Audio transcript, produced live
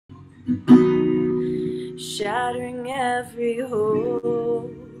shattering every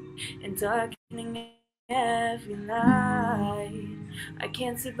hope and darkening every light. I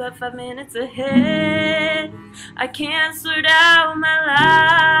can't see but 5 minutes ahead. I can't sort out my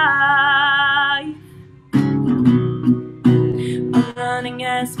life. I'm running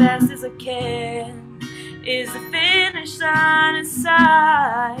as fast as I can. Is the finish line in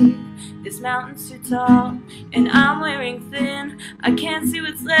sight? This mountain's too tall and I'm wearing thin. I can't see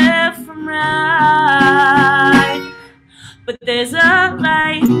what's left from right. But there's a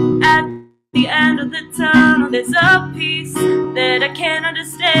light at the end of the tunnel. There's a peace that I can't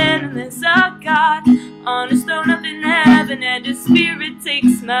understand. And there's a God on his throne up in heaven, and his spirit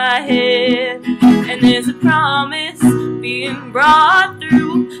takes my hand. And there's a promise being brought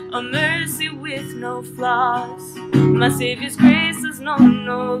through, a mercy with no flaws. My Savior's grace has known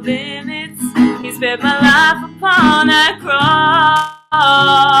no limits. He spared my life upon that cross.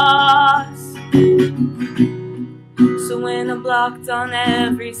 So when I'm blocked on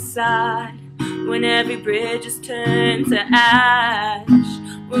every side, when every bridge is turned to ash,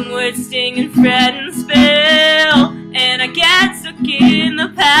 when words sting and fret and spill, and I get stuck in the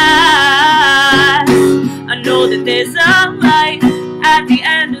past, I know that there's a light at the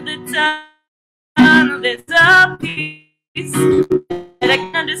end of the tunnel. There's a peace that I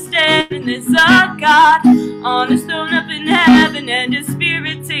can understand, and there's a God on his throne up in heaven, and his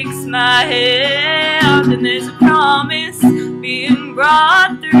spirit takes my hand. And there's a promise being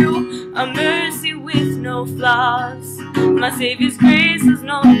brought through, a mercy with no flaws. My Savior's grace has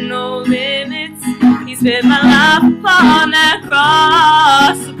known no limits. He spared my life upon that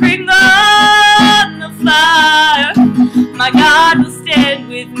cross. So bring on the fire, my God will stand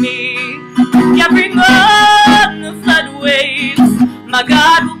with me. Yeah, bring on the flood waves, my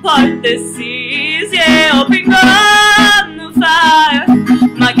God will part the seas. Yeah, oh, bring on the fire,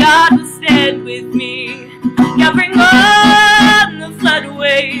 my God will stand with me. Yeah, bring on the flood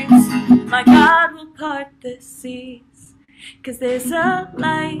waves, my God will part the seas. 'Cause there's a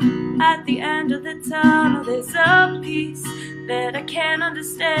light at the end of the tunnel. There's a peace that I can't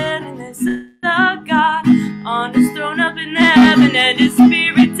understand, and there's a God on his throne up in heaven, and his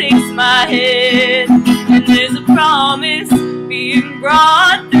spirit takes my hand. And there's a promise being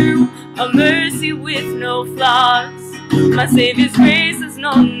brought through, a mercy with no flaws. My Savior's grace has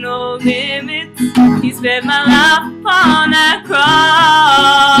known no limits. He spared my life upon that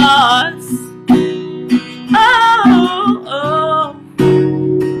cross.